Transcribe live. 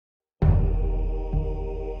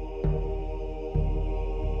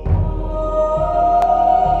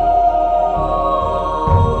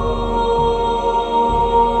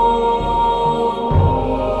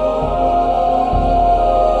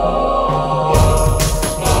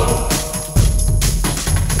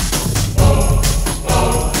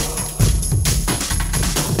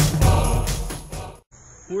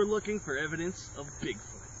looking for evidence of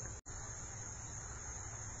Bigfoot.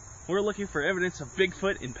 We're looking for evidence of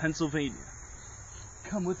Bigfoot in Pennsylvania.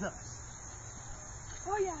 Come with us.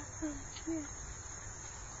 Oh yeah. Yeah.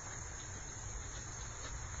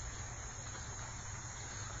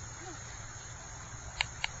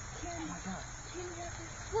 Oh my god.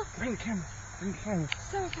 Look. Bring the camera. Bring the camera.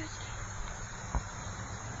 So good.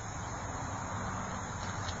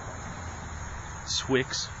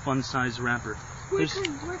 Swix, fun-size wrapper.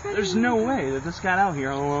 There's no no way that this got out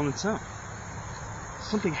here all on its own.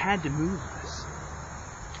 Something had to move this.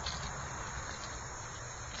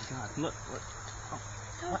 Oh my god, look. Oh,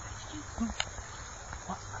 what?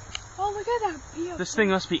 What? Oh, look at that view. This thing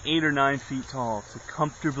must be 8 or 9 feet tall to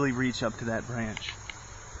comfortably reach up to that branch.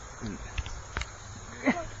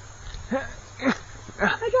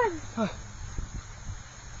 Again.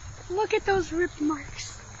 Look at those rip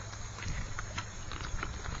marks.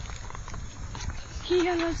 He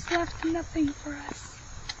has left nothing for us.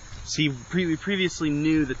 See, we previously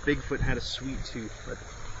knew that Bigfoot had a sweet tooth, but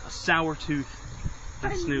a sour tooth,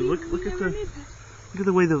 that's new. Look at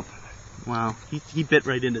the way the, wow, he bit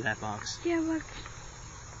right into that box. Yeah, look.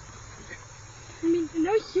 I mean,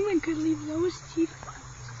 no human could leave those teeth behind.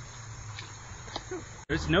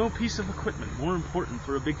 There's no piece of equipment more important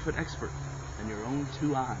for a Bigfoot expert than your own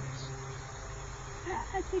 2 eyes.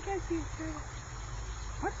 I think I see a turtle.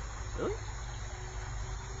 What? Really?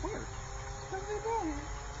 Where? Over there.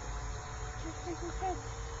 Looks like a turtle.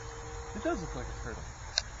 It does look like a turtle.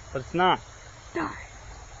 But it's not. Die.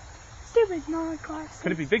 Stupid non-class.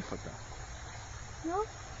 Could it be Bigfoot though? No.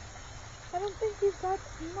 I don't think he's that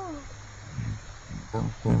small.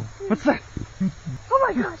 What's that? Oh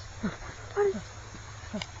my gosh. What is...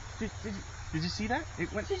 Did you see that?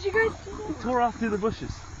 It went. Did you guys see that? It tore off through the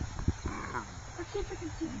bushes. Let's see if I can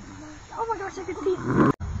see it. Oh my gosh, I can see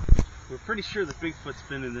it. We're pretty sure that Bigfoot's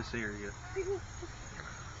been in this area.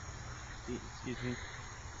 Excuse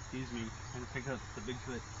me. Trying to pick up the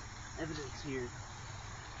Bigfoot evidence here.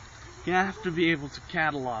 You have to be able to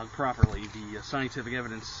catalog properly the scientific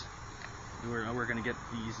evidence. We're going to get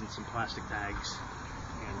these in some plastic bags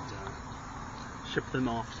and ship them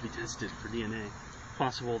off to be tested for DNA.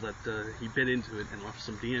 Possible that he bit into it and left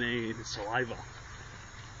some DNA in his saliva.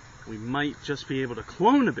 We might just be able to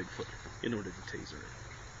clone a Bigfoot in order to taser it.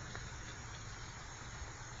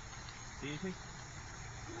 See anything?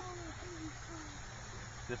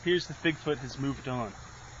 It appears that Bigfoot has moved on.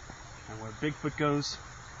 And where Bigfoot goes,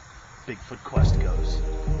 Bigfoot Quest goes.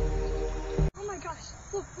 Oh my gosh,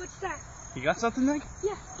 look, what's that? You got something, Meg?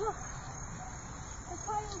 Yeah, look. The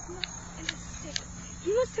file's not in a stick.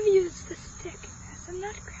 He must have used the stick as a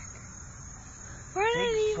nutcracker. Why did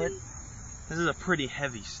it even... This is a pretty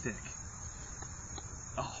heavy stick.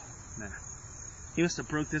 Oh, man. He must have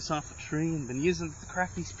broke this off a tree and been using it to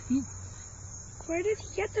crack these peanuts. Where did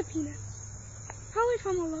he get the peanuts? Probably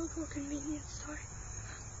from a local convenience store.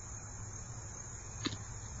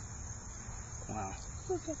 Wow.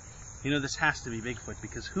 Look at You know, this has to be Bigfoot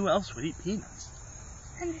because who else would eat peanuts?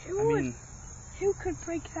 And who could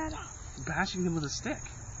break that off? Bashing them with a stick.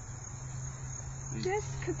 This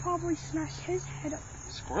could probably smash his head up.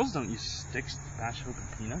 Squirrels don't use sticks to bash open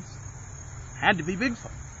peanuts. Had to be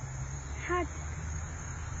Bigfoot. Had.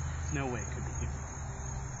 There's no way it could be him.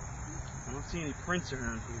 I don't see any prints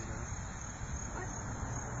around here though. What?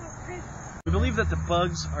 Oh, Chris. We believe that the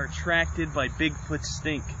bugs are attracted by Bigfoot's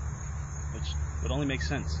stink, which would only make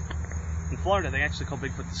sense. In Florida, they actually call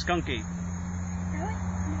Bigfoot the skunk ape. Really?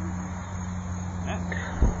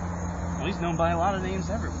 Yeah. Well, he's known by a lot of names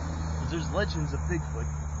everywhere. Because there's legends of Bigfoot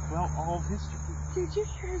throughout all of history. Did you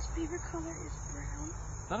hear his favorite color is brown?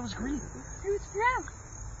 I thought it was green. It was brown.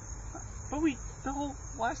 But the whole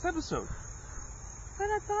last episode. But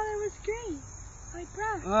I thought it was green. Like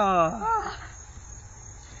brown.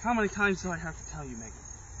 How many times do I have to tell you, Megan?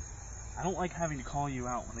 I don't like having to call you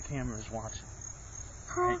out when the camera is watching.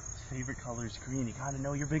 Huh? Hey, his favorite color is green. You gotta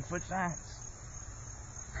know your Bigfoot facts.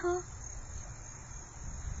 Huh?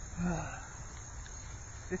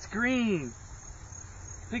 It's green.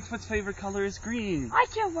 Bigfoot's favorite color is green. I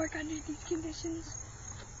can't work under these conditions.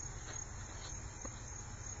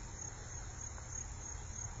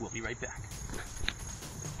 We'll be right back.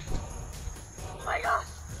 Oh my gosh!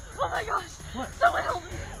 Oh my gosh! What? Someone help me!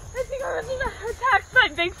 I think I was attacked by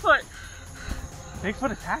Bigfoot.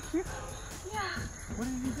 Bigfoot attacked you? Yeah. What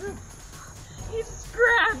did he do? He just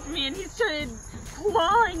grabbed me and he started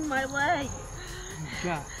clawing my leg. Oh my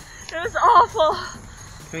god. It was awful.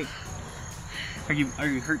 Wait. Are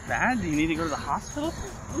you hurt bad? Do you need to go to the hospital?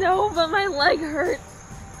 No, but my leg hurts.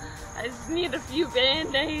 I just need a few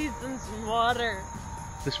band-aids and some water.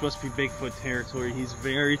 This must be Bigfoot territory. He's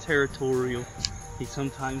very territorial. He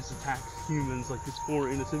sometimes attacks humans like this poor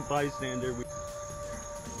innocent bystander. Can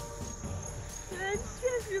I just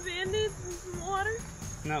get a few band-aids and some water?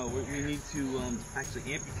 No, we need to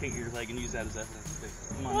actually amputate your leg and use that as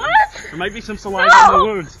evidence. Come on. What? There might be some saliva in the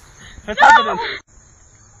wounds. That's evidence.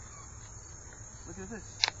 Look at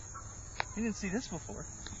this. You didn't see this before.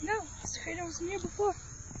 No, this crater wasn't here before.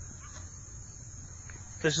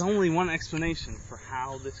 There's only one explanation for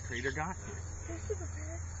how this crater got here. This is a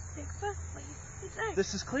Bigfoot laid its egg.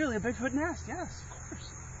 This is clearly a Bigfoot nest. Yes, of course.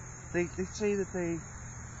 They say that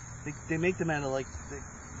they make them out of like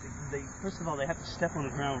they first of all they have to step on the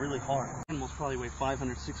ground really hard. Animals probably weigh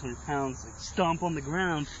 500, 600 pounds. They stomp on the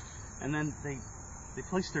ground, and then they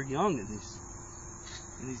place their young in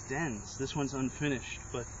these dens. This one's unfinished,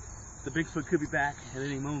 but the Bigfoot could be back at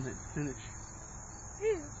any moment. Finished.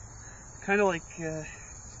 Ew. Kind of like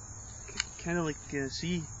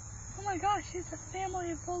see. Oh my gosh, it's a family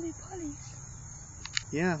of roly polies.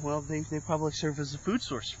 Yeah, well, they probably serve as a food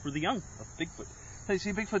source for the young of Bigfoot. Hey,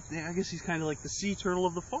 see, Bigfoot, I guess he's kind of like the sea turtle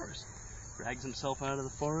of the forest. Drags himself out of the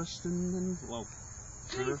forest and then, well,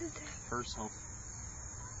 herself.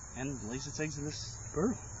 And lays its eggs in this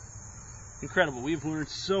burrow. Incredible. We've learned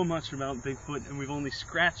so much about Bigfoot, and we've only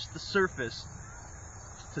scratched the surface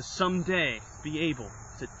to someday be able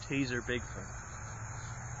to taser Bigfoot.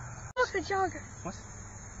 Look, a jogger. What?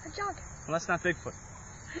 A jogger. Well, that's not Bigfoot.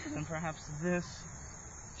 And perhaps this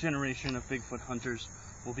generation of Bigfoot hunters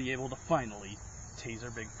will be able to finally taser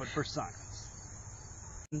Bigfoot for science.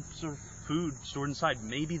 Some sort of food stored inside.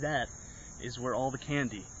 Maybe that is where all the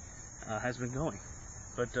candy has been going.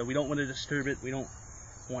 But we don't want to disturb it. We don't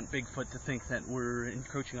want Bigfoot to think that we're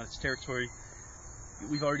encroaching on its territory.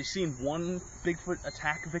 We've already seen one Bigfoot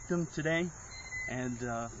attack victim today, and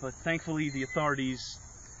but thankfully the authorities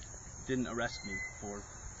didn't arrest me for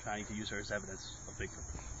trying to use her as evidence of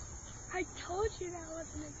Bigfoot. I told you that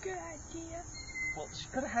wasn't a good idea. Well, she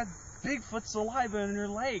could have had Bigfoot saliva in her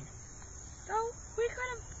leg. So we could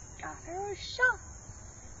have got her a shot.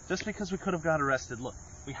 Just because we could have got arrested. Look,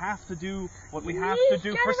 we have to do what we have to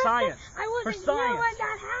do for science. I wasn't For here science. when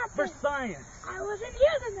that happened. For science. I wasn't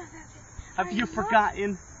here when that happened. Have you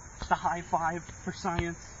forgotten the high five for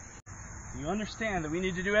science? You understand that we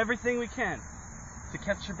need to do everything we can to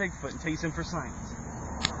capture Bigfoot and tase him for science.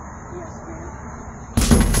 Yes, ma'am.